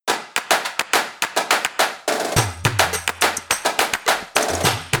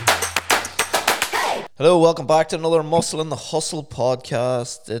Hello, welcome back to another Muscle in the Hustle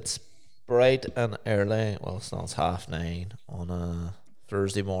podcast. It's bright and early. Well, it's not, it's 9:30 on a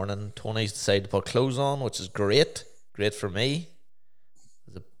Thursday morning. Tony's decided to put clothes on, which is great. Great for me.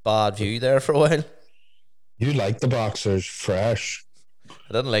 There's a bad view there for a while. You like the boxers fresh.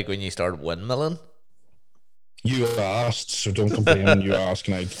 I didn't like when you started windmilling. You asked, so don't complain when you ask.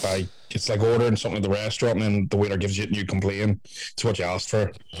 And I it's like ordering something at the restaurant and then the waiter gives you it and you complain. It's what you asked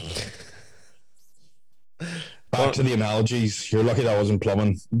for. Back to the analogies. You're lucky that wasn't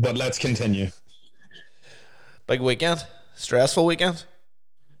plumbing. But let's continue. Big weekend? Stressful weekend?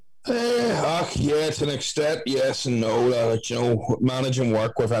 Yeah, to an extent, yes and no. Managing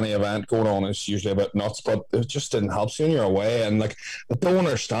work with any event going on is usually a bit nuts, but it just didn't help you when you're away. And I don't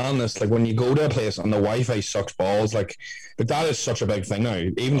understand this. Like when you go to a place and the Wi-Fi sucks balls, but that is such a big thing now,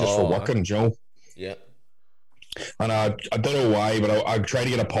 even just for working, Yeah. And I don't know why, but I tried to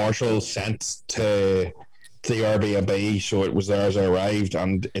get a partial sent to the Airbnb, so it was there as I arrived,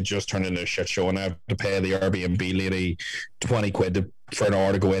 and it just turned into a shit show, and I have to pay the Airbnb lady 20 quid for an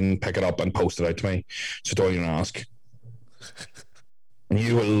hour to go in, pick it up, and post it out to me. So don't even ask. And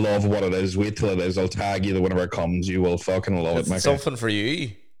you will love what it is. Wait till it is. I'll tag you whenever it comes. You will fucking love it, Mickey. Something for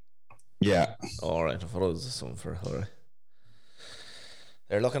you? Yeah. Alright, I thought it was something for her.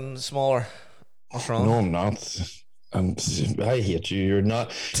 They're looking smaller. What's wrong? No, I'm not. I hate you. You're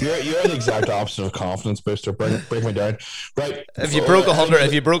not. You're the exact opposite of confidence booster. Break me down. Right. Have you broke 100?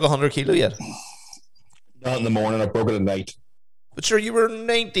 Have you broke 100 kilo yet? Not in the morning. I broke it at night. But sure, you were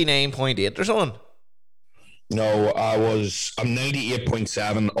 99.8 or something. No, I'm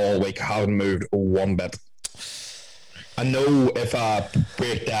 98.7 all week. Haven't moved one bit. I know if I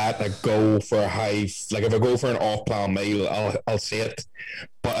break that, I go for a high. Like if I go for an off-plan meal, I'll see it.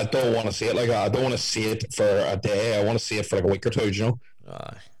 But I don't want to see it like that. I don't want to see it for a day. I want to see it for like a week or two.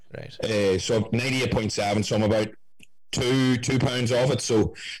 Ah, right. So 98.7. So I'm about two pounds off it.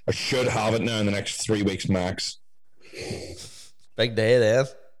 So I should have it now in the next 3 weeks max. Big day then.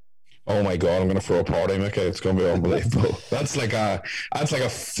 Oh my god, I'm gonna throw a party, Mickey. It's gonna be unbelievable. That's like a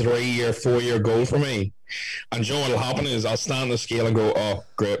 3 or 4 year goal for me. And you know what'll happen is I'll stand on the scale and go, oh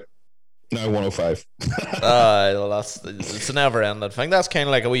great, now 105. Well, it's a never ending thing. That's kind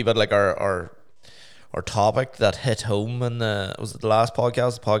of like a wee bit like our topic that hit home in the last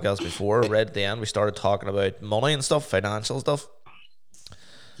podcast, the podcast before, right at the end. We started talking about money and stuff, financial stuff.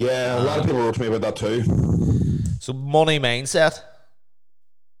 Yeah, a lot of people wrote to me about that too. So money mindset.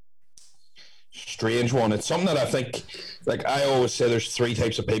 Strange one. It's something that I think, like I always say, there's three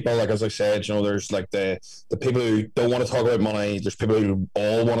types of people. Like as I said, there's like the people who don't want to talk about money. There's people who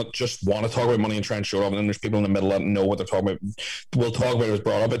all want to talk about money and try and show it off, and then there's people in the middle that know what they're talking about. We'll talk about it as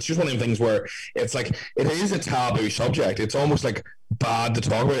brought up. It's just one of them things where it's like it is a taboo subject. It's almost like bad to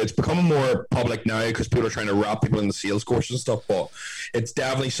talk about. It's becoming more public now because people are trying to wrap people in the sales course and stuff. But it's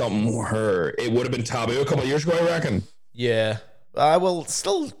definitely something where it would have been taboo a couple of years ago, I reckon. Yeah, I will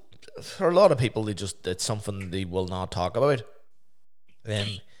still. For a lot of people, it's something they will not talk about.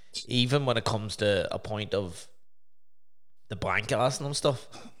 Even when it comes to a point of the bank asking them stuff.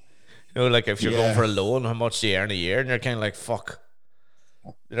 Like if you're going for a loan, how much do you earn a year? And you're kind of like, fuck.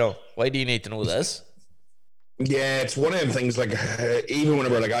 Why do you need to know this? Yeah, it's one of them things. Like even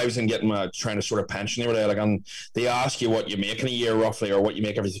whenever I was in getting trying to sort of pension the other day, they ask you what you make in a year roughly or what you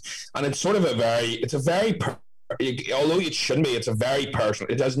make everything, and it's sort of although it shouldn't be, it's a very personal.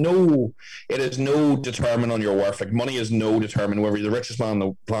 It is no determinant on your worth. Like money is no determinant whether you're the richest man on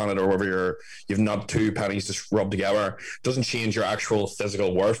the planet or whether you've not two pennies just rubbed together. It doesn't change your actual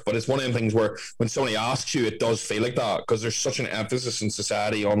physical worth. But it's one of them things where when somebody asks you, it does feel like that because there's such an emphasis in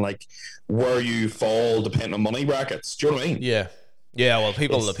society on like where you fall depending on money brackets. Do you know what I mean? Yeah. Well,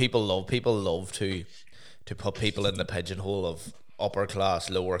 people love to put people in the pigeonhole of upper class,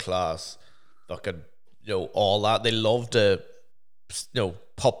 lower class, fucking. All that. They love to,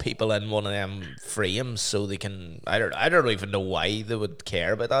 put people in one of them frames so they can. I don't even know why they would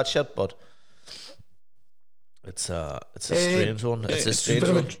care about that shit, but it's a strange one. It's a strange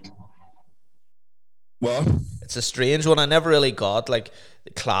one. What? It's a strange one. I never really got like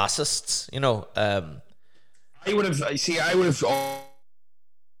the classists. I would have.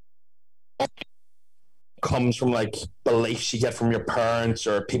 Comes from like beliefs you get from your parents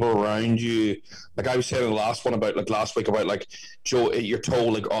or people around you. Like I was saying in the last one about like last week about like Joe, you're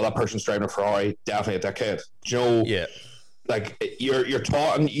told like, oh, that person's driving a Ferrari, definitely a dickhead. Joe, yeah, like you're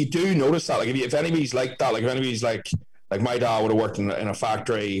taught, and you do notice that. Like if anybody's like that, like if anybody's like my dad would have worked in a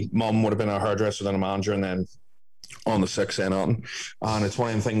factory, mum would have been a hairdresser, then a manager, and then on the six and on. And it's one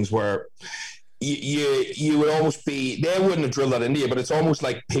of them things where you would almost be, they wouldn't have drilled that into you, but it's almost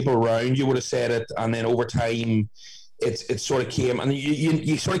like people around you would have said it, and then over time it sort of came, and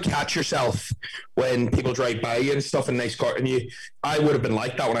you sort of catch yourself when people drive by you and stuff in nice car, and I would have been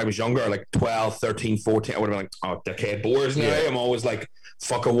like that when I was younger, like 12, 13, 14. I would have been like, oh, dickhead boys. Now I'm always like,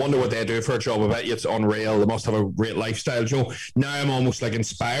 fuck, I wonder what they do for a job. I bet you it's unreal. They must have a great lifestyle, Joe. Now I'm almost like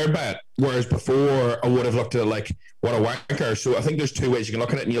inspired by it, whereas before I would have looked at it like, what a wanker. So I think there's two ways you can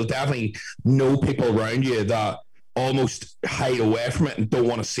look at it, and you'll definitely know people around you that almost hide away from it and don't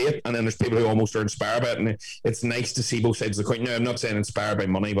want to see it, and then there's people who almost are inspired by it, and it's nice to see both sides of the coin. Now, I'm not saying inspired by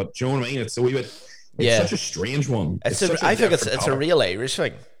money, but do you know what I mean? It's a wee bit, it's such a strange one. I think it's a real Irish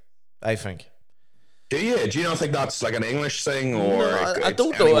thing, I think. Do you not think that's like an English thing, or no, I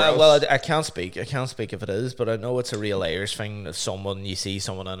don't know? Well, I can't speak if it is, but I know it's a real Irish thing. If you see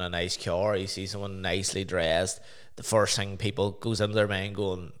someone in a nice car, you see someone nicely dressed, the first thing people goes into their mind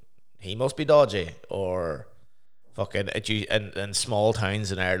going, he must be dodgy, or fucking in small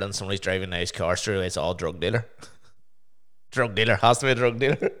towns in Ireland, somebody's driving a nice car through, it's all drug dealer. Drug dealer has to be a drug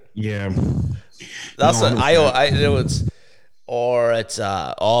dealer. Yeah, that's what I know. It's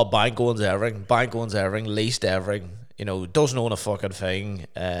bank owns everything, leased everything. Doesn't own a fucking thing.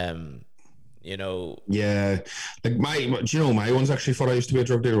 Yeah, like my one's actually thought I used to be a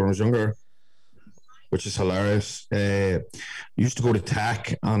drug dealer when I was younger, which is hilarious. Used to go to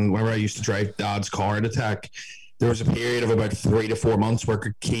TAC, and whenever I used to drive Dad's car to TAC, there was a period of about 3 to 4 months where it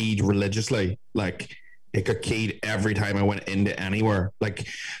got keyed religiously. Like, it got keyed every time I went into anywhere. Like,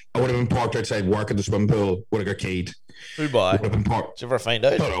 I would have been parked outside work at the swimming pool, would have got keyed. Who by? Would have been parked. Did you ever find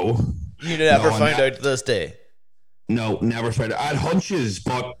out? I don't know. You never found out to this day? No, never found out. I had hunches,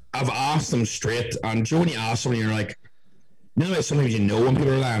 but I've asked them straight. And when you ask somebody, you're like, sometimes you know when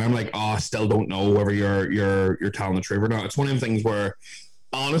people are lying. I'm like, I still don't know whether you're telling the truth or not. It's one of them things where,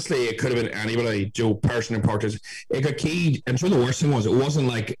 honestly, it could have been anybody. Person in parked, it got keyed. And so the worst thing was, it wasn't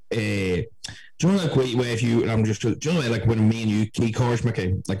like a. Do you know, like, if you, and I'm just, do you know, like when me and you key cars,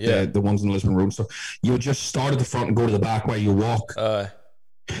 Mickey, like the ones in the Lisbon Road and stuff, you would just start at the front and go to the back while you walk.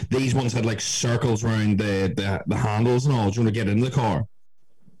 These ones had like circles around the handles and all. Do you want to get in the car?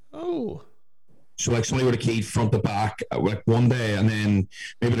 Oh. So like somebody would have keyed front to back like one day, and then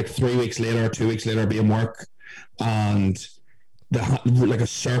maybe like 3 weeks later or 2 weeks later, I'd be in work, and like a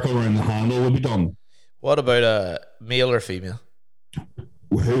circle around the handle would be done. What about a male or female?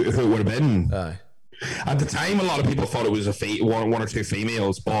 Who it would have been? Aye. At the time, a lot of people thought it was one or two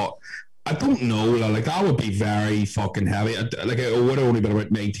females, but I don't know. Like, that would be very fucking heavy. Like, it would have only been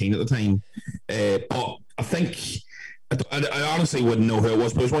about 19 at the time, but I think. I honestly wouldn't know who it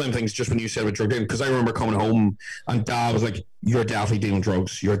was, but it was one of them things just when you said about drug dealing, because I remember coming home and Dad was like, "You're definitely dealing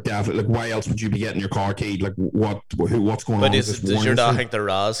drugs. You're definitely, like, why else would you be getting your car keyed? Like, what's going on?" But does your dad think they're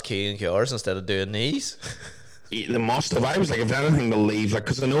Raz keying cars instead of doing these? They must have. I was like, if anything, they'll leave. Like,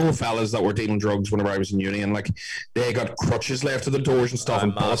 because I know fellas that were dealing drugs whenever I was in uni, and like they got crutches left at the doors and stuff,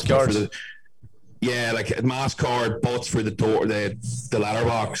 and mask cards. Yeah, like a mask card, butts through the door, the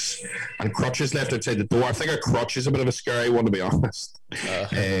letterbox, and crutches left outside the door. I think a crutch is a bit of a scary one, to be honest.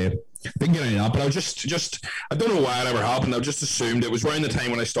 Didn't get any of that, but I was just I don't know why it ever happened. I just assumed it was around the time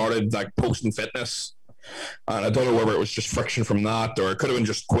when I started like posting fitness, and I don't know whether it was just friction from that or it could have been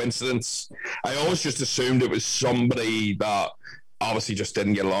just coincidence. I always just assumed it was somebody that obviously just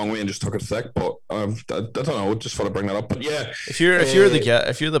didn't get along with me and just took it thick, but I don't know, just thought I'd bring that up. But yeah, if you're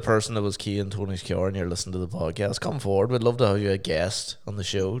the person that was keying Tony's car and you're listening to the podcast, come forward. We'd love to have you a guest on the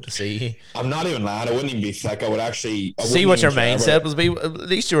show to see. I'm not even mad. I wouldn't even be thick. I would actually see what your mindset was. At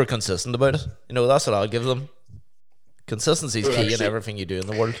least you were consistent about it. That's what I'll give them. Consistency is key in everything you do in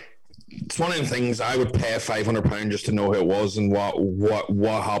the world. It's one of the things I would pay £500 just to know who it was and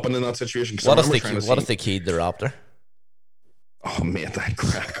what happened in that situation. What if they keyed the Raptor? Oh, mate, that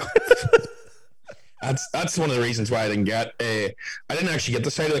crack. That's one of the reasons why I didn't get. I didn't actually get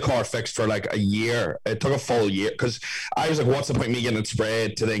the side of the car fixed for like a year. It took a full year because I was like, "What's the point of me getting it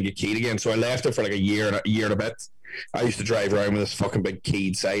sprayed to then get keyed again?" So I left it for like a year and a bit. I used to drive around with this fucking big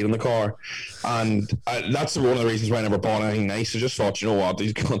keyed side in the car, and that's one of the reasons why I never bought anything nice. I just thought, you know what,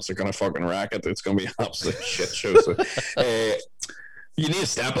 these cunts are gonna fucking rack it. It's gonna be an absolute shit show. So, you need a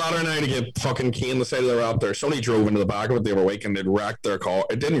stepladder now to get fucking key on the side of the Raptor. Somebody drove into the back of it the other week and they'd wrecked their car.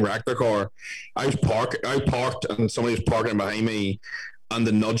 It didn't wreck their car. I parked and somebody was parking behind me and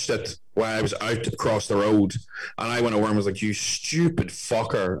they nudged it while I was out across the road. And I went over and was like, "You stupid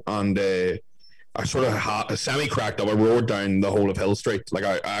fucker." And I sort of semi-cracked up. I roared down the whole of Hill Street. Like,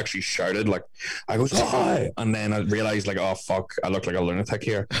 I actually shouted, like, I goes, "Hi!" And then I realised, like, oh, fuck, I look like a lunatic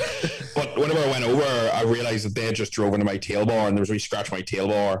here. But whenever I went over, I realised that they had just drove into my tail bar and there was a wee scratch on my tail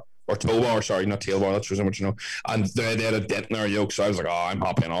bar or tow bar, sorry, not tail bar. That's so much, you know. And they had a dent in their yoke, so I was like, oh, I'm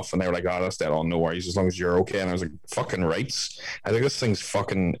hopping off, and they were like, oh, that's dead on, no worries, as long as you're okay. And I was like, fucking rights. I think this thing's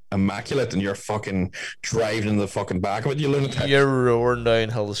fucking immaculate, and you're fucking driving in the fucking back of it, you lunatic. You're roaring down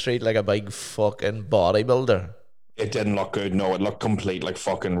Hill Street like a big fucking bodybuilder. It didn't look good. No, it looked complete like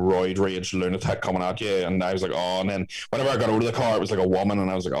fucking roid rage lunatic coming at you. And I was like, oh, and then whenever I got out of the car, it was like a woman, and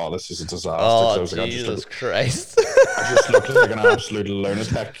I was like, oh, this is a disaster. Oh, I was like, Jesus Christ. I just looked like an absolute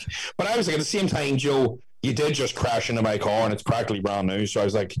lunatic. But I was like, at the same time, Joe, you did just crash into my car, and it's practically brand new. So I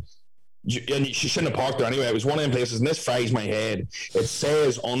was like, and she shouldn't have parked there anyway. It was one of them places, and this fries my head. It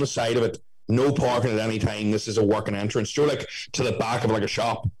says on the side of it, no parking at any time. This is a working entrance. Joe, like to the back of like a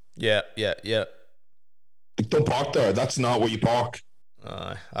shop. Yeah. Like, don't park there. That's not where you park.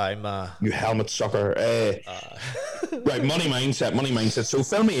 You helmet sucker. Right, money mindset. So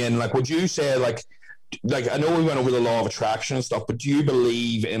fill me in. Like, would you say like I know we went over the law of attraction and stuff, but do you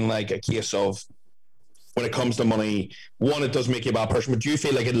believe in like a case of when it comes to money, one, it does make you a bad person, but do you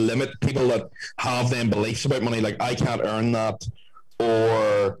feel like it limits people that have them beliefs about money, like I can't earn that,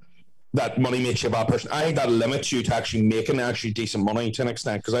 or that money makes you a bad person? I think that limits you to actually making actually decent money to an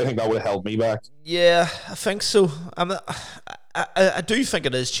extent, because I think that would have held me back. Yeah, I think so. I do think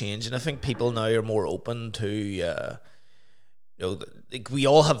it is changing. I think people now are more open to, like we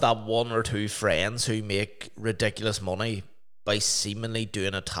all have that one or two friends who make ridiculous money by seemingly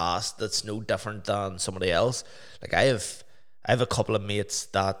doing a task that's no different than somebody else. Like I have a couple of mates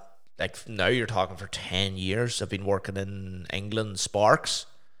that, like, now you're talking for 10 years, have been working in England Sparks.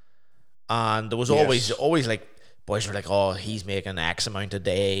 And there was always like, boys were like, oh, he's making X amount a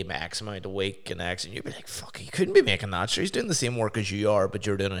day, X amount a week, and X. And you'd be like, fuck, he couldn't be making that. Sure, he's doing the same work as you are, but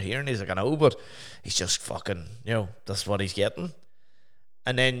you're doing it here. And he's like, I know, but he's just fucking, that's what he's getting.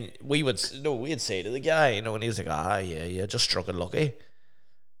 And then we'd say to the guy, and he was like, yeah, just struck it lucky.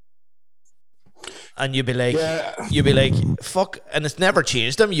 And you'd be like, fuck, and it's never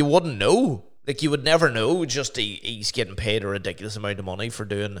changed him. You wouldn't know. Like, you would never know, just he's getting paid a ridiculous amount of money for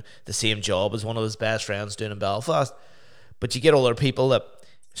doing the same job as one of his best friends doing in Belfast. But you get other people that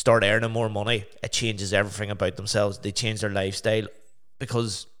start earning more money, it changes everything about themselves. They change their lifestyle,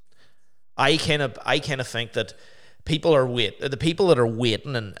 because I kind of think that the people that are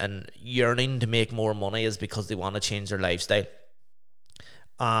waiting and yearning to make more money is because they want to change their lifestyle.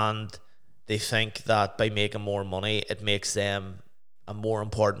 And they think that by making more money, it makes them a more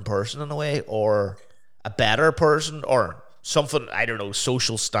important person in a way, or a better person, or something, I don't know,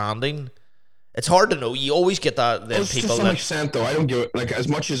 social standing. It's hard to know. You always get that. Then people to some extent, though, I don't give it, like, as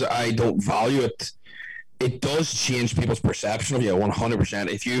much as I don't value it, it does change people's perception of you 100%.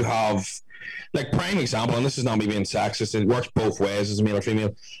 If you have, like, prime example, and this is not me being sexist, it works both ways as a male or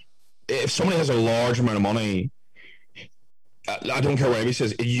female. If somebody has a large amount of money, I don't care what he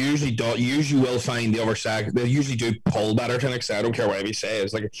says, it usually will find the other side. They usually do pull better to an extent. I don't care what he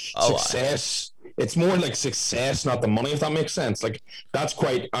says. Like, success, it's more like success, not the money, if that makes sense. Like, that's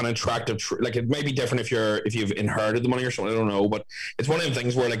quite an attractive like, it may be different if you've inherited the money or something, I don't know, but it's one of them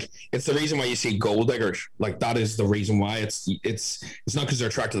things where, like, it's the reason why you see gold diggers. Like, that is the reason why. It's not because they're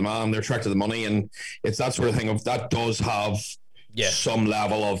attracted to the man, they're attracted to the money, and it's that sort of thing of that does have some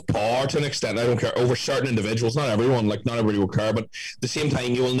level of power to an extent. I don't care over certain individuals, not everyone, like, not everybody will care, but at the same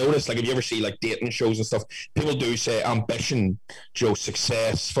time, you will notice, like, if you ever see like dating shows and stuff, people do say ambition,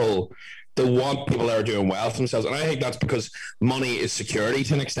 successful. They want people that are doing well for themselves, and I think that's because money is security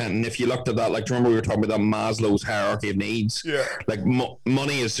to an extent. And if you looked at that, like, do you remember we were talking about that Maslow's hierarchy of needs? Yeah. Like,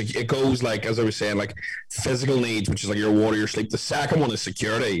 money is, it goes, like, as I was saying, like, physical needs, which is like your water, your sleep. The second one is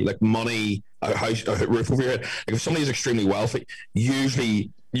security, like money, a house, a roof over your head. Like, if somebody is extremely wealthy,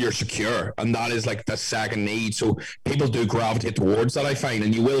 usually you're secure, and that is like the second need. So people do gravitate towards that, I find,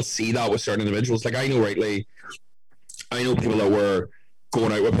 and you will see that with certain individuals. Like, I know people that were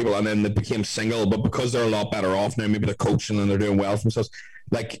going out with people and then they became single, but because they're a lot better off now, maybe they're coaching and they're doing well for themselves,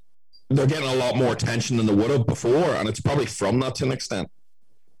 like, they're getting a lot more attention than they would have before, and it's probably from that to an extent.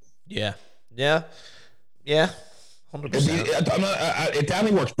 Yeah 100%. It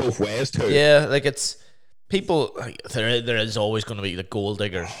definitely works both ways too. Yeah, like, it's people, like, there is always going to be the gold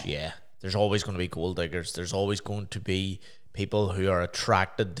diggers. Yeah, there's always going to be gold diggers. There's always going to be people who are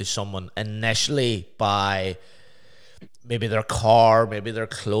attracted to someone initially by maybe their car, maybe their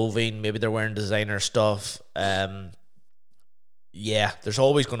clothing, maybe they're wearing designer stuff. Yeah, there's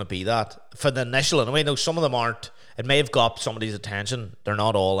always going to be that for the initial. And I mean, no, some of them aren't. It may have got somebody's attention. They're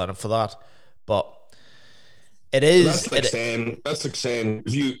not all in it for that, but it is. That's like saying.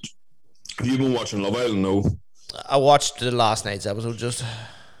 Have you been watching Love Island? No. I watched the last night's episode. Just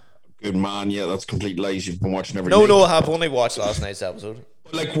good man. Yeah, that's complete lies. You've been watching every. No, I have only watched last night's episode.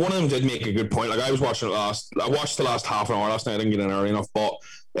 like one of them did make a good point. Like I watched the last half an hour last night. I didn't get in early enough, but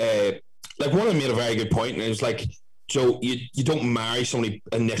like one of them made a very good point, and it was like, Joe, you don't marry somebody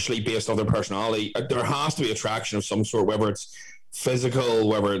initially based on their personality. There has to be attraction of some sort, whether it's physical,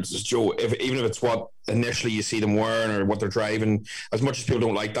 whether it's Joe, even if it's what initially you see them wearing or what they're driving. As much as people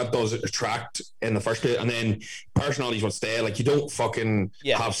don't like that, does attract in the first place, and then personality is what's there. Like you don't fucking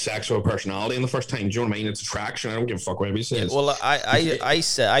have sex with a personality in the first time. Do you know what I mean? It's attraction. I don't give a fuck what anybody says. Yeah, well, I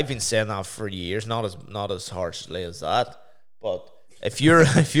say I've been saying that for years, not as harshly as that, but if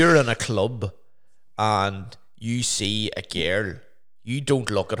you're in a club and you see a girl, you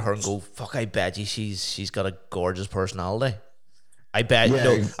don't look at her and go, "Fuck, I bet you she's got a gorgeous personality. I bet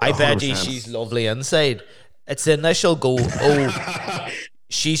I bet you she's lovely inside." It's the initial go, "Oh,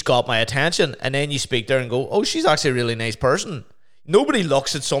 she's got my attention," and then you speak to her and go, "Oh, she's actually a really nice person." Nobody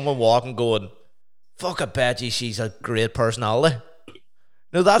looks at someone walking going, "Fuck, I bet you she's a great personality."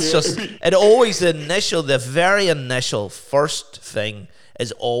 No, that's just it. Always the very initial first thing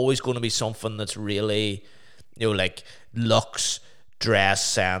is always going to be something that's really, like looks, dress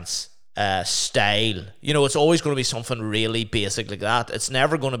sense, style. It's always going to be something really basic like that. It's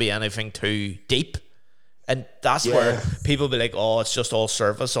never going to be anything too deep. And that's where people be like, "Oh, it's just all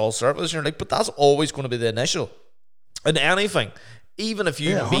surface. And you're like, but that's always going to be the initial. And anything, even if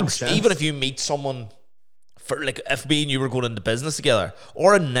you meet someone, for like if me and you were going into business together,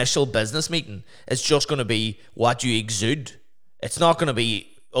 or initial business meeting, it's just going to be what you exude. It's not going to be,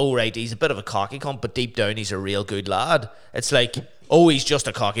 "Oh, right, he's a bit of a cocky cunt, but deep down he's a real good lad." It's like, "Oh, he's just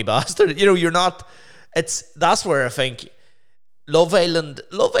a cocky bastard." You're not. That's where I think Love Island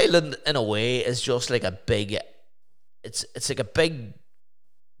in a way is just like a big. It's like a big,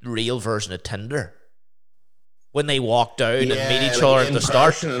 real version of Tinder. When they walk down and meet each other at the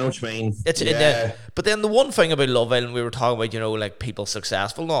start. I know what you mean. But then the one thing about Love Island, we were talking about, like people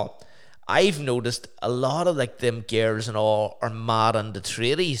successful and all. I've noticed a lot of like them girls and all are mad into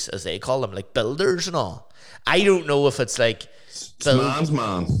tradies, as they call them, like builders and all. I don't know if it's like man's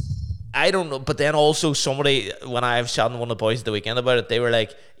man. I don't know, but then also somebody, when I was chatting to one of the boys at the weekend about it, they were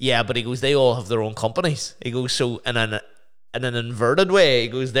like, "Yeah, but," he goes, "they all have their own companies." He goes, "So in an inverted way," he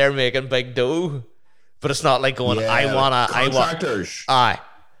goes, "they're making big dough." But it's not like going, contractors.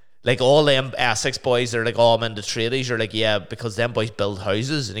 Like all them Essex boys are like, "Oh, I'm into tradies." You're like, "Yeah, because them boys build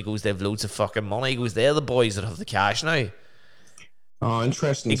houses." And he goes, "They have loads of fucking money." He goes, "They're the boys that have the cash now." Oh,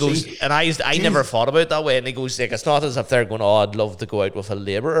 interesting. He goes, and I never thought about it that way. And he goes, like, it's not as if they're going, "Oh, I'd love to go out with a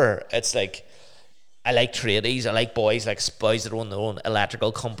labourer." It's like, I like tradies. I like boys that own their own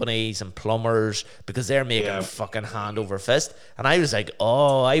electrical companies and plumbers, because they're making fucking hand over fist. And I was like,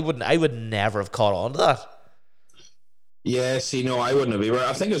 "Oh, I would never have caught on to that." Yeah, see, no, I wouldn't have either.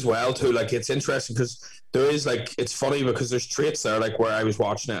 I think as well too, like it's interesting because there is like, it's funny because there's traits there, like where I was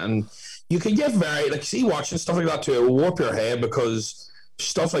watching it, and you can get very like, see, watching stuff like that too, it will warp your head, because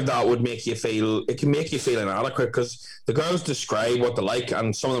stuff like that would make you feel, it can make you feel inadequate, because the girls describe what they like,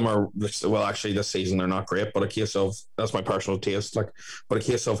 and some of them are, well, actually this season they're not great, but a case of, that's my personal taste, like, but a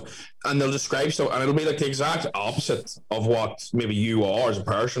case of, and they'll describe stuff and it'll be like the exact opposite of what maybe you are as a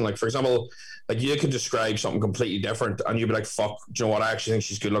person. Like, for example, like you could describe something completely different and you'd be like, "Fuck, do you know what, I actually think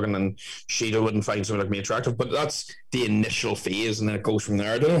she's good looking," and she wouldn't find something like me attractive. But that's the initial phase, and then it goes from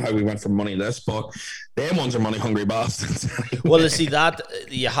there. I don't know how we went from money list, but them ones are money hungry bastards. Well, you see, that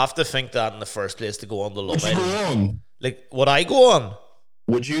you have to think that in the first place to go on the Love Island. Like, would I go on?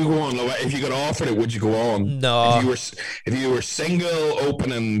 Would you go on? If you got offered it, would you go on? No. If you were single,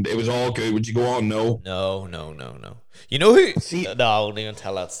 open, and it was all good, would you go on? No. No. You know who? No, I won't even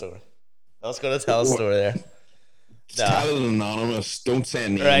tell that story. I was going to tell a story there. Tell it anonymous. Don't say a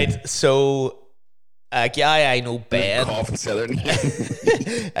name. Right. So, a guy I know, Ben.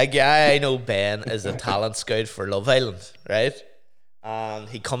 A guy I know, Ben, is a talent scout for Love Island, right? And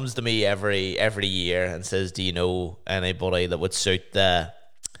he comes to me every year and says, "Do you know anybody that would suit the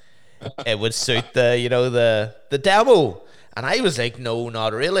the demo?" And I was like, "No,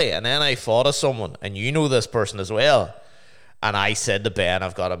 not really." And then I thought of someone, and you know this person as well. And I said to Ben,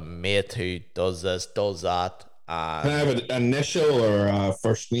 "I've got a mate who does this, does that." Can I have an initial or a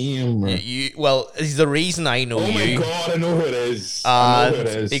first name? Or? Well, he's the reason I know you. Oh my God, I know who it is.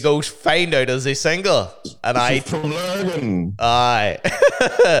 He goes, "Find out, is he single?" And from Lurgan. Aye.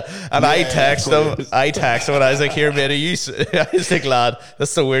 And I text him and I was like, "Here, mate, are you?" I was like, "Lad,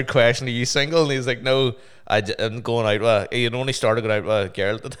 that's a weird question. Are you single?" And he's like, "No, I'm going out with." He'd only started going out with a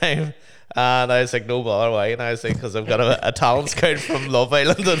girl at the time. And I was like, "No bother, why?" And I was like, "Because I've got a talent scout from Love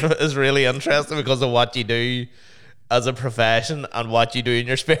Island that is really interested because of what you do as a profession and what you do in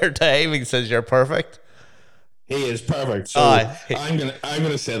your spare time." He says, "You're perfect." He is perfect. So Aye. I'm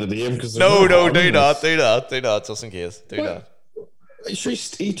gonna say the name because No, do not, just in case. Do not. Sure,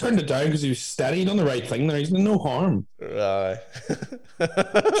 he turned it down because he was steady. He done the right thing there. He's done no harm. Aye.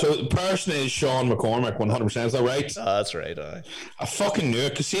 So the person is Sean McCormack, 100%. Is that right? That's right. Aye. I fucking knew it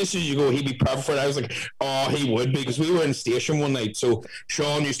because as soon as you go, he'd be perfect for it. I was like, oh, he would be because we were in station one night. So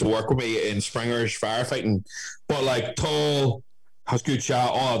Sean used to work with me in Springer's firefighting, but like tall, has good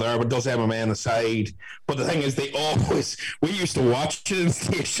shot, all there, but does MMA on the side. But the thing is, we used to watch it in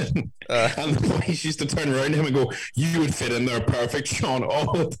station, and the boys used to turn around to him and go, you would fit in there perfect, Sean,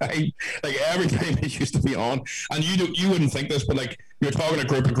 all the time. Like every time it used to be on. And you wouldn't think this, but like you're talking a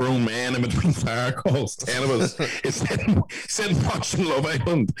group of grown men in between fire calls, 10 of us is sitting watching Love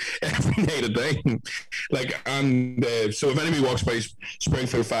Island every night of day. Like, and so if anybody walks by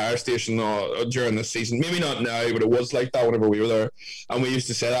Springfield Fire Station during this season, maybe not now, but it was like that whenever we were there, and we used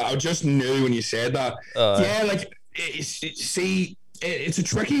to say that. I just knew when you said that. Yeah, like it's a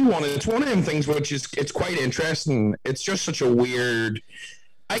tricky one. It's one of them things which it's quite interesting. It's just such a weird.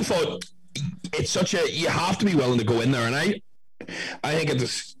 I thought it's such a you have to be willing to go in there, and I think at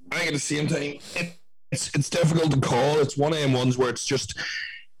the same time it's difficult to call. It's one of them ones where it's just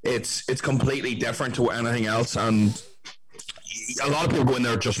it's completely different to anything else, and a lot of people go in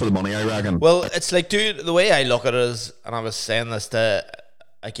there just for the money, I reckon. Well, it's like, dude, the way I look at it is, and I was saying this to,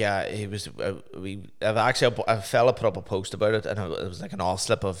 like, yeah, he was, a fella put up a post about it, and it was like an off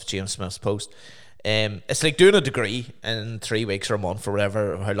slip of James Smith's post. It's like doing a degree in 3 weeks or a month or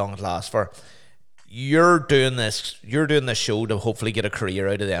whatever, how long it lasts for. You're doing this show to hopefully get a career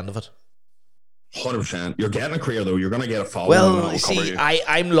out of the end of it. 100%. You're getting a career though. You're going to get a following. Well, see,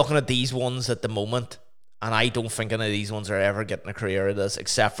 I'm looking at these ones at the moment, and I don't think any of these ones are ever getting a career out of this,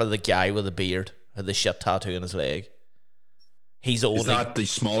 except for the guy with the beard, with the shit tattoo in his leg. He's the only. Is that the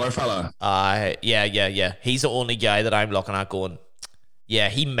smaller fella? Yeah. He's the only guy that I'm looking at going, yeah,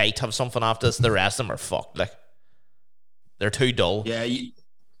 he might have something after this. The rest of them are fucked. Like, they're too dull.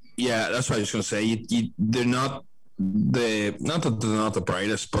 Yeah, that's what I was going to say. They're not not that they're not the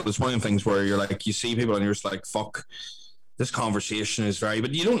brightest, but it's one of the things where you're like, you see people and you're just like, fuck, this conversation is very,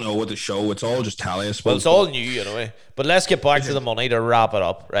 but you don't know what the show, it's all just tally, I suppose. Well, it's all new anyway. But let's get back to the money to wrap it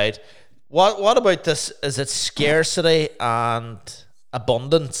up, right? What about this? Is it scarcity and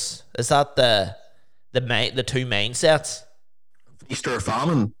abundance? Is that the two mindsets? Feast or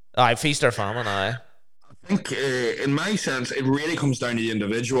famine? Aye, feast or famine, aye. I think, in my sense, it really comes down to the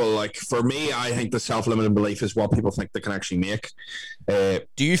individual. Like, for me, I think the self-limiting belief is what people think they can actually make.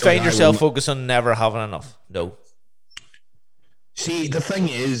 Do you find yourself focused on never having enough? No. See, the thing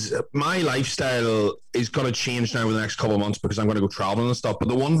is, my lifestyle is going to change now in the next couple of months because I'm going to go traveling and stuff. But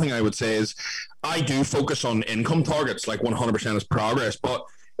the one thing I would say is I do focus on income targets, like 100% is progress. But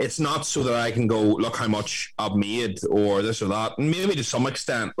it's not so that I can go, look how much I've made or this or that. And maybe to some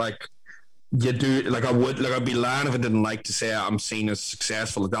extent, like, you do, like, I'd be lying if I didn't like to say I'm seen as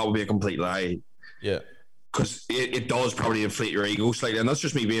successful. Like, that would be a complete lie. Yeah. Because it does probably inflate your ego slightly. And that's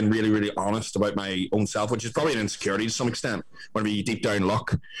just me being really, really honest about my own self, which is probably an insecurity to some extent, whenever you deep down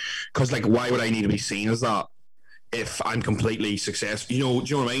look. Because, like, why would I need to be seen as that if I'm completely successful? Do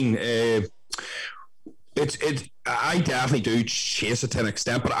you know what I mean? I definitely do chase it to an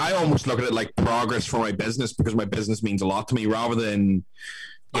extent, but I almost look at it like progress for my business because my business means a lot to me rather than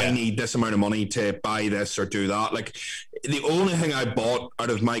I need this amount of money to buy this or do that. Like, the only thing I bought out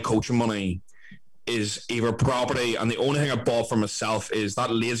of my coaching money is either property, and the only thing I bought for myself is that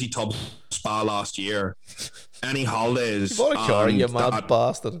Lazy Tub spa last year. Any holidays. You bought a car, you mad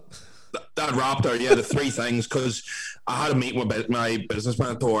bastard. That Raptor, yeah, the three things, because I had a meeting with my business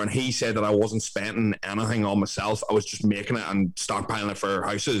mentor and he said that I wasn't spending anything on myself. I was just making it and stockpiling it for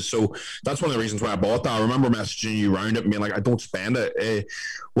houses. So that's one of the reasons why I bought that. I remember messaging you around it and being like, I don't spend it.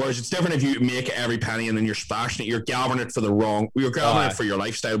 Whereas it's different if you make every penny and then you're splashing it. You're gathering it for you're gathering it for your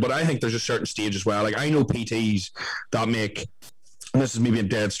lifestyle. But I think there's a certain stage as well. Like, I know PTs that make, and this is me being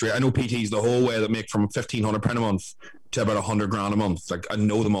dead straight, I know PTs the whole way that make from £1,500 a month to about $100,000 a month. Like, I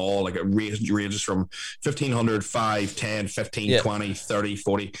know them all. Like, it ranges from 1,500, 5, 10, 15, 20, 30,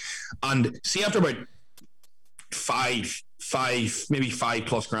 40. And see, after about five, maybe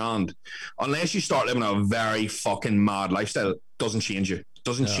 5+ grand, unless you start living a very fucking mad lifestyle, it doesn't change you. It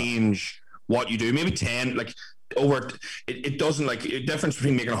doesn't change what you do. Maybe 10, like, over it doesn't, like, a difference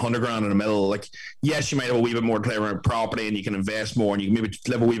between making $100,000 and $1 million. Like, yes, you might have a wee bit more to play around property and you can invest more and you can maybe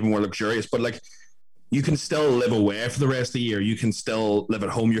live a wee bit more luxurious, but like, you can still live away for the rest of the year. You can still live at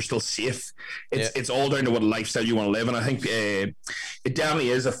home. You're still safe. It's all down to what lifestyle you want to live. And I think it definitely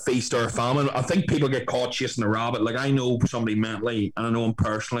is a feast or a famine. I think people get caught chasing the rabbit. Like, I know somebody mentally, and I know him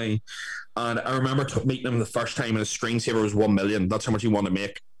personally. And I remember meeting him the first time, and his screensaver was 1 million. That's how much he wanted to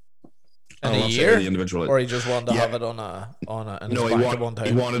make. In a year, the individual, or he just wanted to have it on a. No, he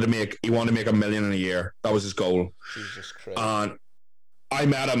wanted to make $1 million in a year. That was his goal. Jesus Christ! And I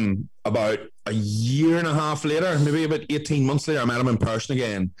met him about a year and a half later, maybe about 18 months later. I met him in person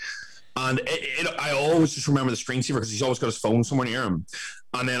again, and I always just remember the screensaver because he's always got his phone somewhere near him.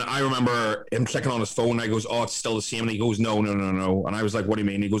 And then I remember him clicking on his phone, and I goes, "Oh, it's still the same." And he goes, "No." And I was like, "What do you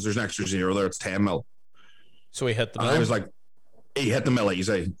mean?" He goes, "There's an extra zero there. It's 10 mil." So he hit the mill. And I was like, he hit the mill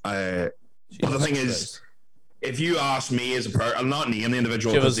easy. But the thing is, if you ask me as a person, I'll not name the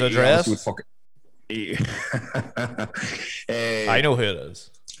individual. Give us the address. I know who it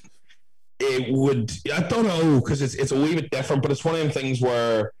is. It would, I don't know, because it's a wee bit different, but it's one of them things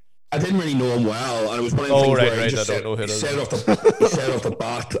where I didn't really know him well, and it was one of them things where he just said it off the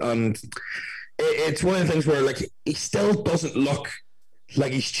bat, and it's one of the things where, like, he still doesn't look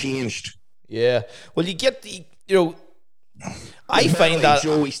like he's changed. Yeah. Well, you get the, I find that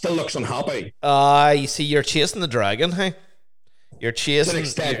Joe, he still looks unhappy. You see, you're chasing the dragon, hey? You're chasing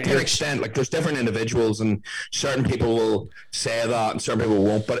to an extent. Like, there's different individuals, and certain people will say that, and certain people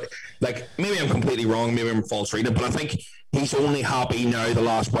won't. But, like, maybe I'm completely wrong. Maybe I'm false reading. But I think he's only happy now the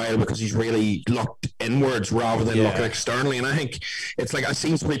last while because he's really looked inwards rather than looking externally. And I think it's like, I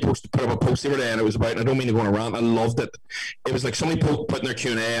seen somebody put up a post the other day, and it was about, and I don't mean to go on a rant, I loved it. It was like somebody put in their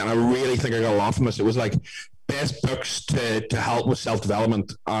Q&A, and I really think I got a lot from this. It was like, best books to help with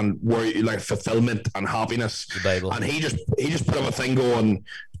self-development and where, like, fulfillment and happiness. The Bible. And he just put up a thing going,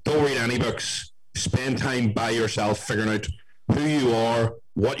 don't read any books, spend time by yourself figuring out who you are,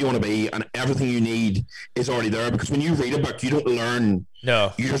 what you want to be, and everything you need is already there. Because when you read a book, you don't learn.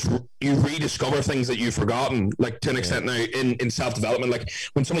 No. You rediscover things that you've forgotten, like, to an extent now in self-development. Like,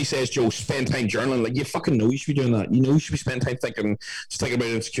 when somebody says, Joe, spend time journaling, like, you fucking know you should be doing that. You know you should be spending time thinking about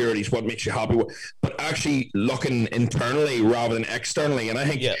insecurities, what makes you happy, but actually looking internally rather than externally. And I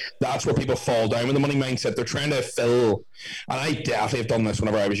think that's where people fall down with the money mindset. They're trying to fill, and I definitely have done this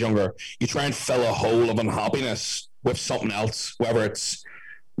whenever I was younger, you try and fill a hole of unhappiness with something else, whether it's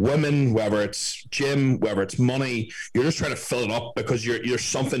women, whether it's gym, whether it's money. You're just trying to fill it up because you're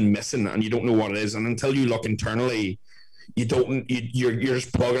something missing and you don't know what it is. And until you look internally, you're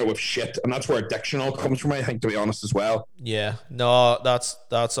just plugging it with shit. And that's where addiction all comes from, I think, to be honest, as well. Yeah, no, that's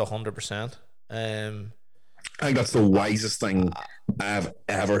 100%. I think that's the wisest thing I've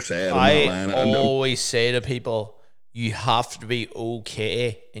ever said. I always say to people, you have to be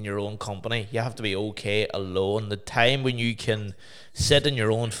okay in your own company. You have to be okay alone. The time when you can sit in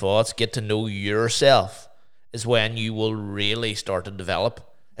your own thoughts, get to know yourself, is when you will really start to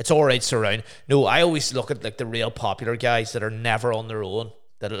develop. It's all right surround. No, I always look at, like, the real popular guys that are never on their own,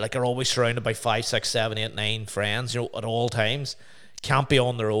 that are always surrounded by 5, 6, 7, 8, 9 friends, at all times. Can't be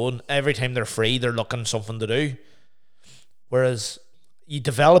on their own. Every time they're free, they're looking something to do. Whereas you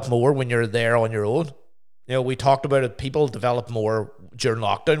develop more when you're there on your own. We talked about it. People developed more during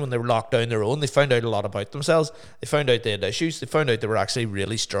lockdown when they were locked down their own. They found out a lot about themselves. They found out they had issues. They found out they were actually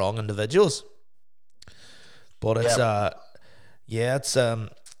really strong individuals. But it's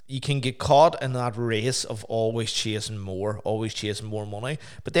you can get caught in that race of always chasing more money.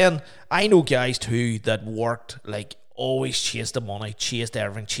 But then I know guys too that worked, like, always chased the money, chased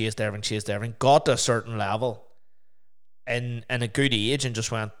everything, got to a certain level in a good age and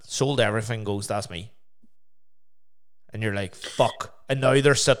just went, sold everything, goes, that's me. And you're like, fuck. And now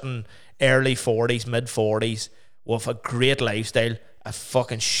they're sitting early 40s, mid 40s with a great lifestyle, a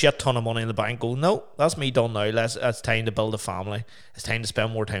fucking shit ton of money in the bank. Go, no, that's me done now. It's time to build a family. It's time to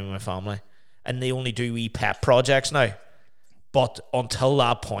spend more time with my family. And they only do wee pet projects now. But until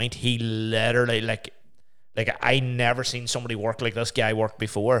that point, he literally, like I never seen somebody work like this guy worked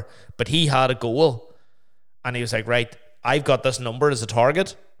before. But he had a goal. And he was like, right, I've got this number as a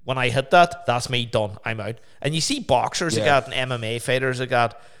target. When I hit that, that's me done. I'm out. And you see boxers that got, and MMA fighters that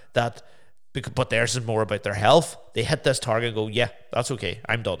got that, but theirs is more about their health. They hit this target and go, yeah, that's okay.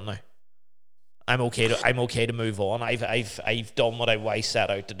 I'm done now. I'm okay to move on. I've done what I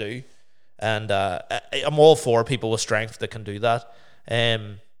set out to do, and I'm all for people with strength that can do that.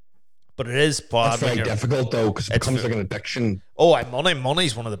 But it is bad. It's very difficult though, because it becomes like an addiction. Oh,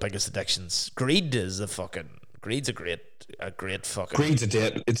 money's one of the biggest addictions. Greed's a great fucking. Greed's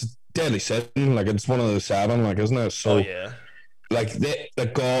it's a deadly sin. Like, it's one of those 7, like, isn't it? So, like,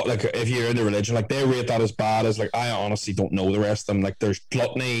 God, like, if you're into religion, like, they rate that as bad as, like, I honestly don't know the rest of them. Like, there's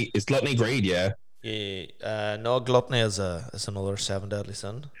gluttony. Is gluttony greed? Yeah. Yeah, no, gluttony is another seven deadly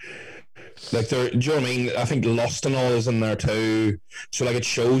sin. Like there, do you know what I mean? I think lust and all is in there too. So like it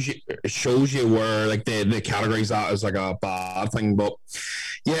shows you where like the categories that as like a bad thing. But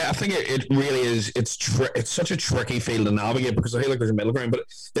yeah, I think it really is. It's such a tricky field to navigate because I feel like there's a middle ground. But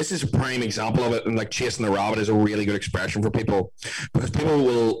this is a prime example of it. And like chasing the rabbit is a really good expression for people because people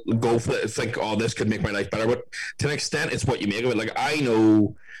will go for it. Think, oh, this could make my life better. But to an extent, it's what you make of it. Like I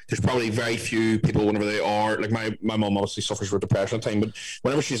know there's probably very few people whenever they are like my mom obviously suffers with depression at the time, but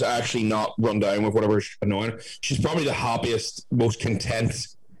whenever she's actually not run down with whatever's annoying her, she's probably the happiest, most content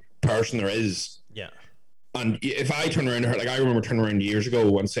person there is. Yeah. And if I turn around to her, like I remember turning around years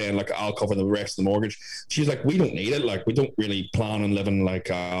ago and saying like I'll cover the rest of the mortgage, she's like, we don't need it. Like we don't really plan on living like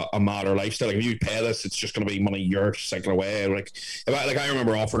a madder lifestyle. Like if you pay this, it's just going to be money you're cycling away. Like I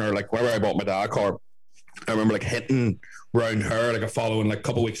remember offering her like whenever I bought my dad a car, I remember like hitting round her like a following like a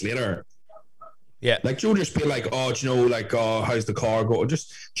couple of weeks later. Yeah. Like Joe just be like, oh, do you know, like, oh, how's the car going?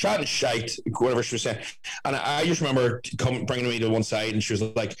 Just chatting shite, whatever she was saying. And I just remember bringing me to one side and she was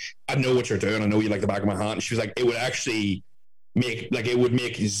like, I know what you're doing. I know you like the back of my hand. And she was like, it would actually it would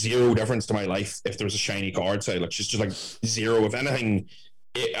make zero difference to my life if there was a shiny car outside. Like, she's just like zero. If anything,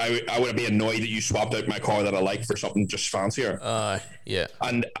 I would be annoyed that you swapped out my car that I like for something just fancier. Yeah.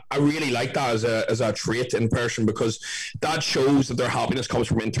 And I really like that as a trait in person because that shows that their happiness comes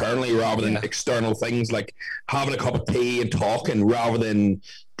from internally rather than external things like having a cup of tea and talking rather than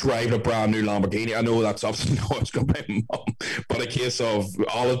driving a brand new Lamborghini. I know that's obviously not what's going to be mum, but a case of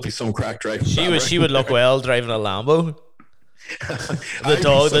all of be some crack driving. She would look well driving a Lambo.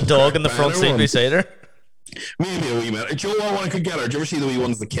 the dog in the front seat beside her. Maybe a wee minute. Joe, what one I could get her? Do you ever see the wee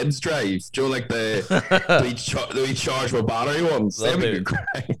ones the kids drive? Joe, like the wee charge with battery ones?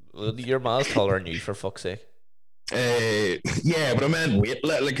 Well, your mom's taller than you, for fuck's sake. Yeah, but I meant weight.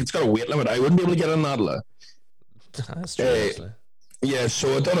 Like it's got a weight limit. I wouldn't be able to get in that. That's true. Yeah,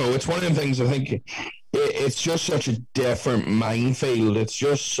 so I don't know. It's one of them things I think it's just such a different minefield. It's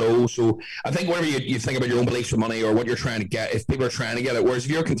just so. I think whenever you think about your own beliefs with money or what you're trying to get, if people are trying to get it, whereas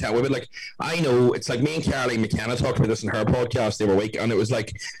if you're content with it, like I know it's like me and Caroline McKenna talked about this in her podcast the other week, and it was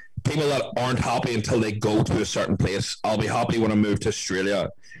like people that aren't happy until they go to a certain place. I'll be happy when I move to Australia.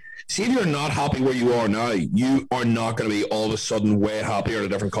 See, if you're not happy where you are now, you are not going to be all of a sudden way happier in a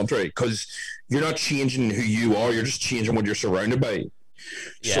different country because you're not changing who you are. You're just changing what you're surrounded by.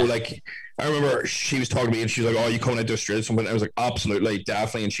 Yeah. So, like, I remember she was talking to me and she was like, oh, you coming out to Australia? Something. I was like, absolutely,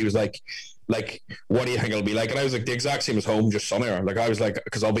 definitely. And she was like, what do you think it'll be like? And I was like, the exact same as home, just sunnier. Like, I was like,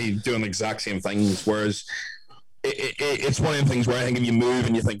 because I'll be doing the exact same things. Whereas it's one of the things where I think if you move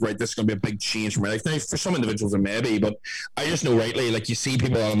and you think, right, this is going to be a big change for my life. Now, for some individuals, it may be, but I just know rightly, like you see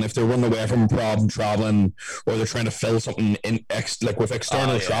people on, if they're running away from a problem traveling or they're trying to fill something in like with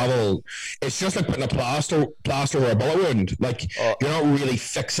external travel, it's just like putting a plaster over a bullet wound. Like you're not really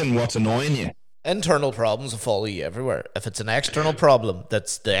fixing what's annoying you. Internal problems will follow you everywhere. If it's an external problem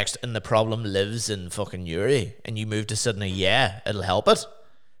that's and the problem lives in fucking Uri and you move to Sydney, it'll help it.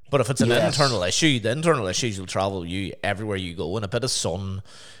 But if it's an internal issue, the internal issues will travel you everywhere you go. And a bit of sun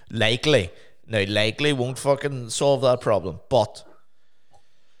likely won't fucking solve that problem. But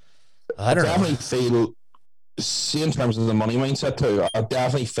I definitely feel, see, in terms of the money mindset too, I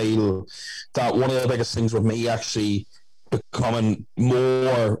definitely feel that one of the biggest things with me actually becoming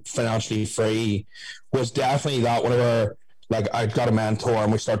more financially free was definitely that whenever like I got a mentor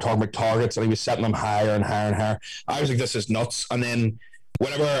and we started talking about targets and he was setting them higher and higher and higher. I was like, this is nuts. And then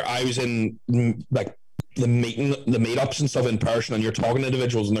whenever I was in like the meetups and stuff in person and you're talking to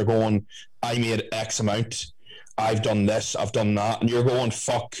individuals and they're going, I made X amount, I've done this, I've done that, and you're going,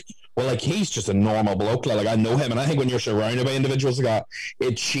 fuck, well, like he's just a normal bloke, like I know him. And I think when you're surrounded by individuals like that,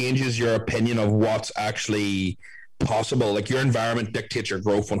 it changes your opinion of what's actually possible. Like your environment dictates your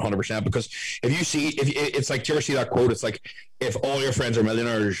growth 100%, because if it's like, do you ever see that quote? It's like, if all your friends are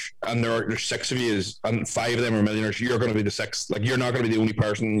millionaires and there's 6 of you and 5 of them are millionaires, you're going to be the 6th. Like you're not going to be the only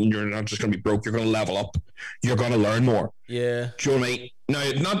person. You're not just going to be broke. You're going to level up. You're going to learn more. Yeah. Do you know what I mean?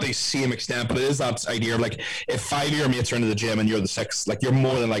 Now, not the same extent, but it is that idea of like, if 5 of your mates are into the gym and you're the 6th, like you're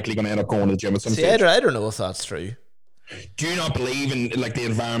more than likely going to end up going to the gym at some stage. I don't know if that's true. Do you not believe in like the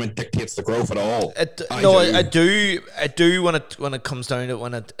environment dictates the growth at all? I do when it comes down to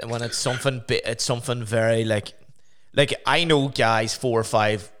when it's something very like I know guys 4 or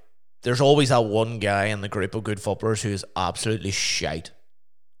 5. There's always that one guy in the group of good footballers who is absolutely shite.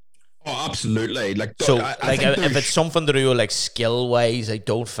 Oh, absolutely. Like so, if it's something to do with like skill wise, I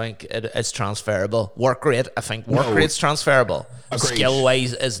don't think it's transferable. Work rate, I think rate's transferable. Agreed. Skill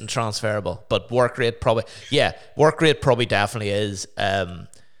wise isn't transferable, but work rate probably definitely is.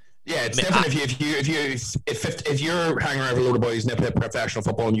 Yeah, it's different if you're hanging around with a load of boys and they play professional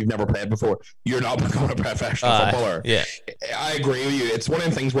football and you've never played before, you're not becoming a professional footballer. Yeah, I agree with you. It's one of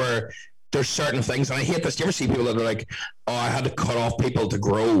the things where there's certain things, and I hate this. Do you ever see people that are like, "Oh, I had to cut off people to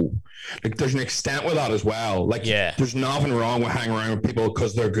grow"? Like, there's an extent with that as well. Like, there's nothing wrong with hanging around with people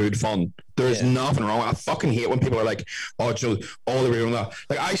because they're good fun. There's nothing wrong. I fucking hate when people are like, "Oh, you know, all the way around that."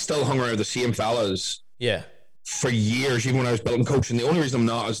 Like, I still hung around with the same fellas. Yeah. For years, even when I was building coaching. The only reason I'm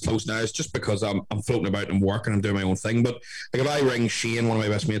not as close now is just because I'm floating about and working and doing my own thing. But like, if I ring Shane, one of my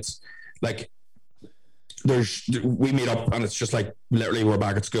best mates, like, we meet up and it's just like literally we're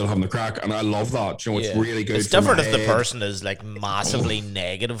back at school having the crack, and I love that. You know, it's really good. It's different if the person is like massively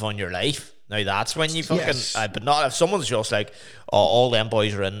negative on your life. Now that's when you fucking. But not if someone's just like, oh, all them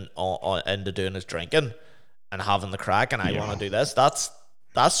boys are into doing is drinking and having the crack, and I want to do this. That's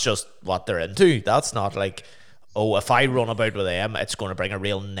just what they're into. That's not like, oh, if I run about with them, it's going to bring a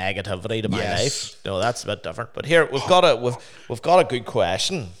real negativity to my life. No, that's a bit different. But here we've got a good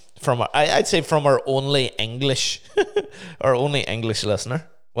question from I'd say from our only English listener.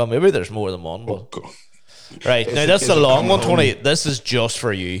 Well, maybe there's more than one. But right now, that's a long one, Tony. This is just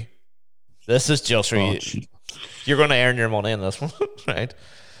for you. This is just for you. You're going to earn your money in this one, right?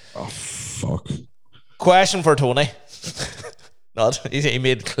 Oh fuck! Question for Tony. He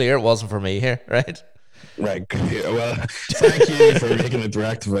made it clear it wasn't for me here, right? Right. Well, thank you for making it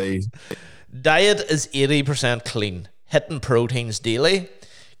direct. Diet is 80% clean. Hitting proteins daily.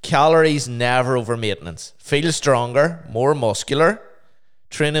 Calories never over maintenance. Feel stronger, more muscular.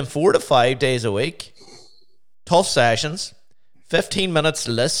 Training 4 to 5 days a week. Tough sessions. 15 minutes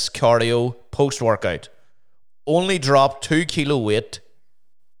less cardio post-workout. Only drop 2 kilo weight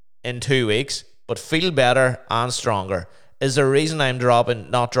in 2 weeks, but feel better and stronger. Is there a reason I'm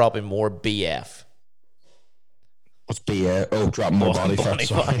not dropping more BF? What's BF? Oh, drop more body fat.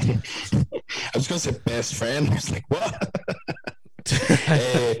 Sorry. I was going to say best friend. I was like, what?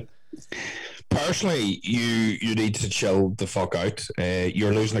 Personally, you need to chill the fuck out.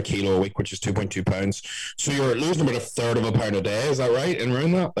 You're losing a kilo a week, which is 2.2 pounds. So you're losing about a third of a pound a day. Is that right? And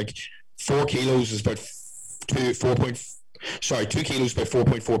around that, like 4 kilos is about 2 kilos about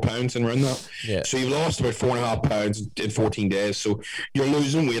 4.4 pounds and around that. Yeah. So you've lost about 4.5 pounds in 14 days. So you're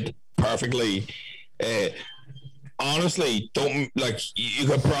losing weight perfectly. Honestly, don't you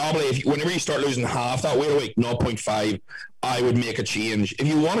could probably whenever you start losing half that weight a week, 0.5, I would make a change. If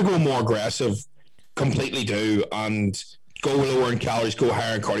you want to go more aggressive, completely do and go lower in calories, go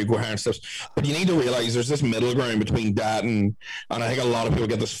higher in cardio, go higher in steps. But you need to realize there's this middle ground between dieting, and I think a lot of people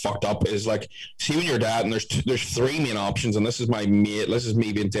get this fucked up, is like, see, when you're dieting, there's 3 main options, and this is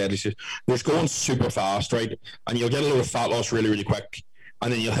me being deadly serious. There's going super fast, right? And you'll get a load of fat loss really, really quick,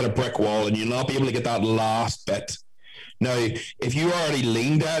 and then you'll hit a brick wall, and you'll not be able to get that last bit. Now, if you're already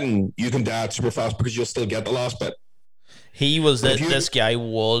lean dieting, you can diet super fast because you'll still get the last bit. This guy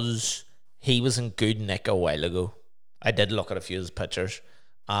was in good nick a while ago. I did look at a few of his pictures,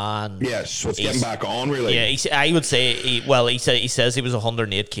 and so it's getting back on, really. Yeah, I would say he says he was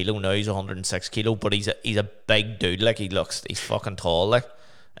 108 kilo. Now he's 106 kilo, but he's a big dude. Like, he's fucking tall. Like,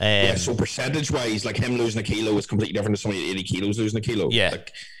 so percentage wise, like, him losing a kilo is completely different to somebody at 80 kilos losing a kilo. Yeah.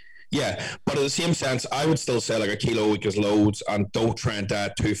 Like, yeah, but in the same sense, I would still say like a kilo a week is loads, and don't try and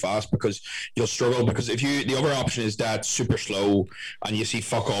diet too fast because you'll struggle. Because the other option is diet super slow and you see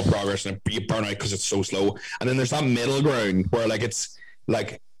fuck all progress and you burn out because it's so slow. And then there's that middle ground where like it's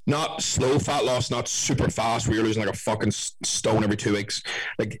like not slow fat loss, not super fast where you're losing like a fucking stone every 2 weeks.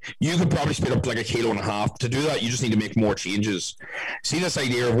 Like, you could probably speed up to like a kilo and a half. To do that, you just need to make more changes. See this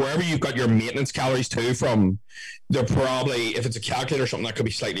idea of wherever you've got your maintenance calories from, they're probably, if it's a calculator or something, that could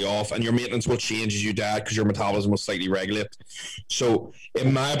be slightly off, and your maintenance will change as you diet because your metabolism will slightly regulate. So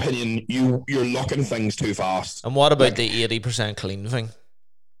in my opinion, you're looking things too fast. And what about the 80% clean thing?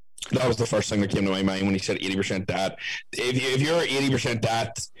 That was the first thing that came to my mind when he said 80% diet. If you're 80%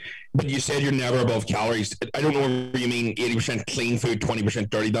 diet, but you said you're never above calories, I don't know whether you mean 80% clean food,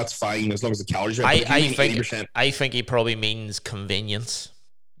 20% dirty. That's fine as long as the calories are right. I think he probably means convenience.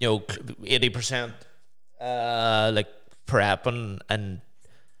 80% like prep and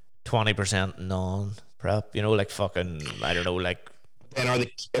 20% non-prep. Like fucking, I don't know, like. And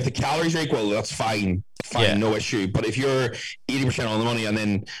if the calories are equal, that's fine, no issue. But if you're 80% on the money and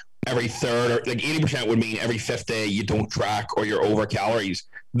then every third, or like 80% would mean every fifth day you don't track or you're over calories,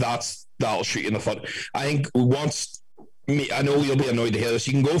 that'll shoot you in the foot. I think I know you'll be annoyed to hear this.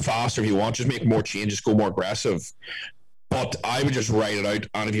 You can go faster if you want, just make more changes, go more aggressive. But I would just write it out,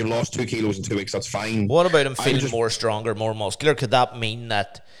 and if you've lost 2 kilos in 2 weeks, that's fine. What about him feeling more stronger, more muscular? Could that mean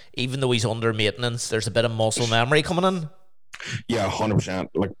that even though he's under maintenance, there's a bit of muscle memory coming in? Yeah, 100%.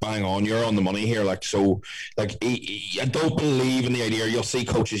 Like bang on, you're on the money here. Like so, like I don't believe in the idea. You'll see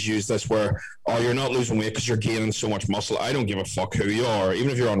coaches use this where, oh, you're not losing weight because you're gaining so much muscle. I don't give a fuck who you are.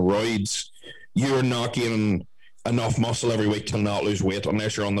 Even if you're on roids, you're not gaining enough muscle every week to not lose weight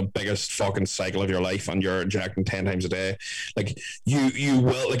unless you're on the biggest fucking cycle of your life and you're injecting 10 times a day. Like you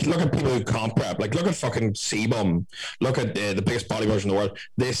will, like, look at people who comp prep, like look at fucking Sebum, look at the biggest bodybuilders in the world.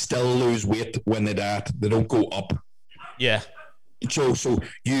 They still lose weight when they diet. They don't go up. Yeah. So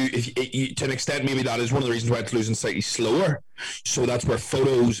if to an extent, maybe that is one of the reasons why it's losing slightly slower. So that's where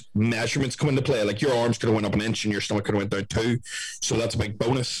photos, measurements come into play. Like your arms could have went up an inch and your stomach could have went down 2. So that's a big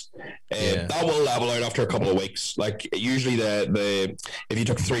bonus. That will level out after a couple of weeks. Like usually the if you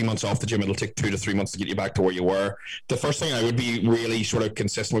took 3 months off the gym, it'll take 2 to 3 months to get you back to where you were. The first thing I would be really sort of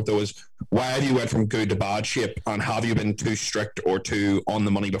consistent with though is, why have you went from good to bad shape, and have you been too strict or too on the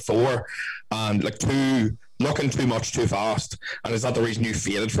money before, and like looking too much too fast? And is that the reason you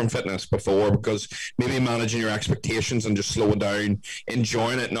faded from fitness before? Because maybe managing your expectations and just slowing down,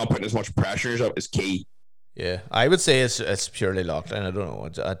 enjoying it, not putting as much pressure on yourself is key. Yeah, I would say it's purely locked in. I don't know.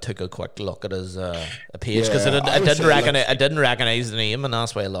 I took a quick look at his page because I didn't recognize the name, and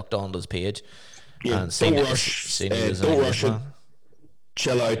that's why I looked onto his page. Yeah, and don't rush. Don't rush it.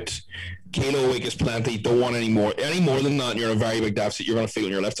 Chill out. Kilo a week is plenty. Don't want any more than that, and you're in a very big deficit. You're going to feel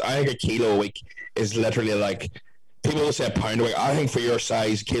in your lifts. I think a kilo a week is literally like, people will say a pound a week. I think for your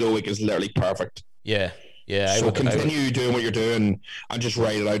size, kilo a week is literally perfect. Yeah. So continue doing what you're doing and just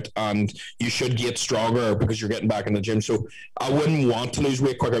write it out, and you should get stronger because you're getting back in the gym. So I wouldn't want to lose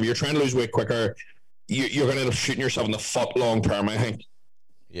weight quicker. If you're trying to lose weight quicker, you're going to end up shooting yourself in the foot long term, I think.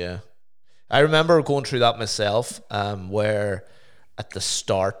 Yeah. I remember going through that myself, where at the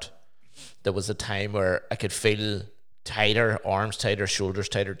start there was a time where I could feel tighter, arms tighter, shoulders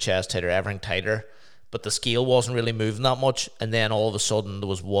tighter, chest tighter, everything tighter, but the scale wasn't really moving that much. And then all of a sudden there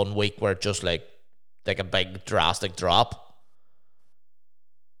was 1 week where it just like a big drastic drop.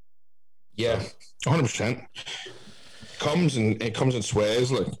 Yeah, 100%. It comes in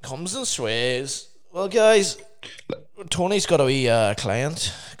sways. Comes in sways. Well, guys, Tony's got a wee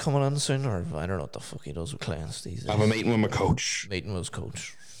client coming in soon, or I don't know what the fuck he does with clients these days. I have a meeting with my coach.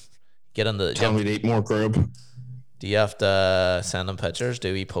 Tell me to eat more grub. Do you have to send him pictures?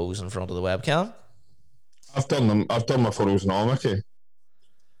 Do he pose in front of the webcam? I've done them. I've done my photos and all, Mickey.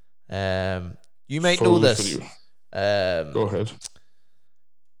 You might know this. Go ahead.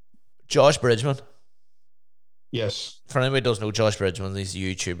 Josh Bridgman. Yes. For anybody who doesn't know, Josh Bridgman, he's a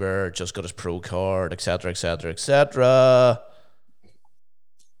YouTuber, just got his pro card, etc., etc., etc.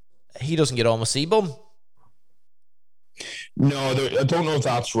 He doesn't get on with Sebum. No, I don't know if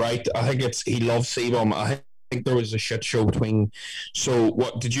that's right. I think he loves Sebum. I think there was a shit show between. So,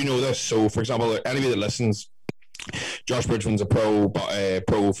 what did you know this? So, for example, anybody that listens, Josh Bridgman's a pro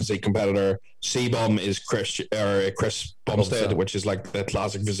physique competitor. Sebum is Chris Bumstead, which is like the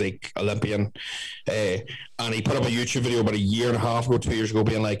classic physique Olympian. And he put up a YouTube video about 2 years ago,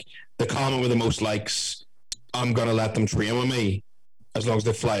 being like, the comment with the most likes, I'm gonna let them train with me as long as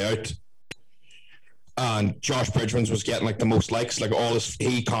they fly out. And Josh Bridgman's was getting like the most likes, like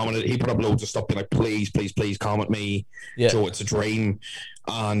he commented, he put up loads of stuff being like, please comment me, Joe, it's a dream.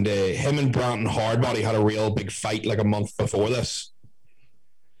 And him and Branton Hardbody had a real big fight like a month before this.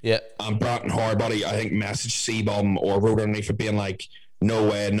 Yeah. And Branton Hardbody, I think, messaged Sebum or wrote underneath it being like, no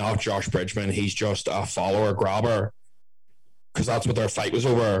way, not Josh Bridgman, he's just a follower grabber, because that's what their fight was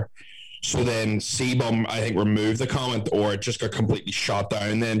over. So then Sebum, I think, removed the comment, or it just got completely shot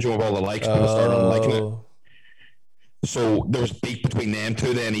down. Then Joe, of all the likes, people started unliking it. So there was beef between them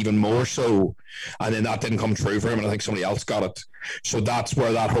two then, even more so. And then that didn't come true for him, and I think somebody else got it. So that's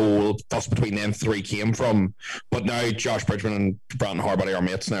where that whole fuss between them three came from. But now Josh Bridgman and Branton Hardbody are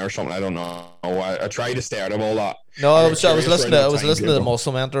mates now or something. I don't know. I tried to stay out of all that. No, I was listening to the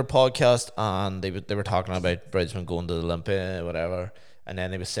Muscle Mentor podcast, and they were talking about Bridgman going to the Olympia, whatever. And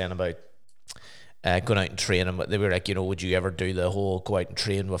then they were saying about going out and training. They were like, would you ever do the whole go out and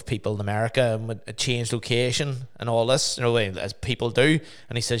train with people in America and change location and all this, as people do?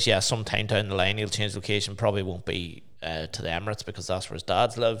 And he says, yeah, sometime down the line he'll change location. Probably won't be to the Emirates, because that's where his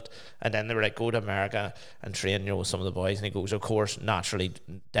dad's lived. And then they were like, go to America and train, with some of the boys. And he goes, of course, naturally,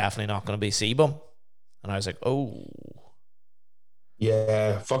 definitely not going to be Sebum. And I was like, oh.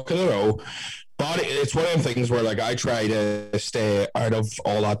 Yeah, fucking know. But it's one of them things where, like, I try to stay out of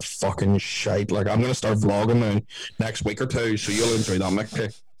all that fucking shite. Like, I'm going to start vlogging now next week or two, so you'll enjoy that, Mickey.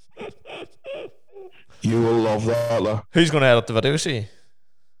 You will love that. Like. Who's going to edit the video, see?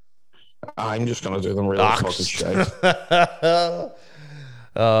 I'm just going to do them really fucking shite.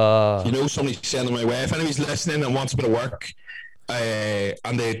 Somebody's sending my way. If anybody's listening and wants a bit of work,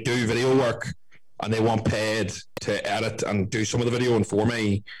 and they do video work, and they want paid to edit and do some of the videoing for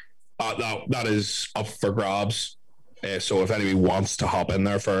me, that is up for grabs. So if anybody wants to hop in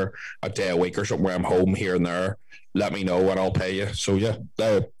there for a day a week or something where I'm home here and there, let me know and I'll pay you. So yeah,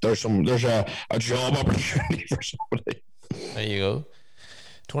 there's a job opportunity for somebody. There you go.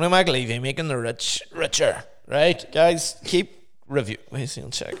 Tony McAlevey making the rich richer. Right, guys, keep review. Wait, see, I'll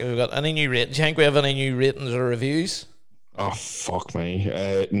check. Have we got any new ratings? Do you think we have any new ratings or reviews? Oh fuck me,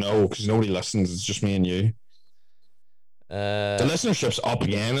 no, because nobody listens. It's just me and you. The listenership's up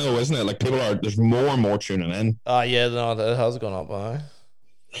again, though, isn't it? Like there's more and more tuning in. Yeah, no, it has gone up.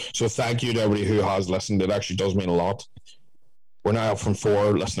 So thank you to everybody who has listened. It actually does mean a lot. We're now up from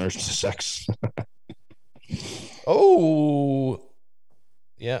 4 listeners to 6. Oh,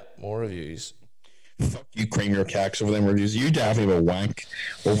 yeah, more reviews. Fuck you, cream your cakes over them reviews. You definitely have a wank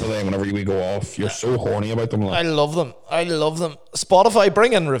over them whenever we go off. You're so horny about them. I love them. Spotify,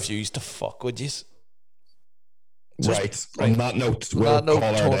 bring in reviews to fuck, would you? Right. On that note, we'll call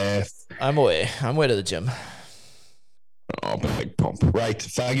our day. I'm away to the gym. Oh, big pump. Right.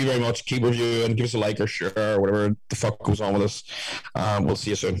 Thank you very much. Keep reviewing. Give us a like or share or whatever the fuck goes on with us. We'll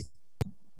see you soon.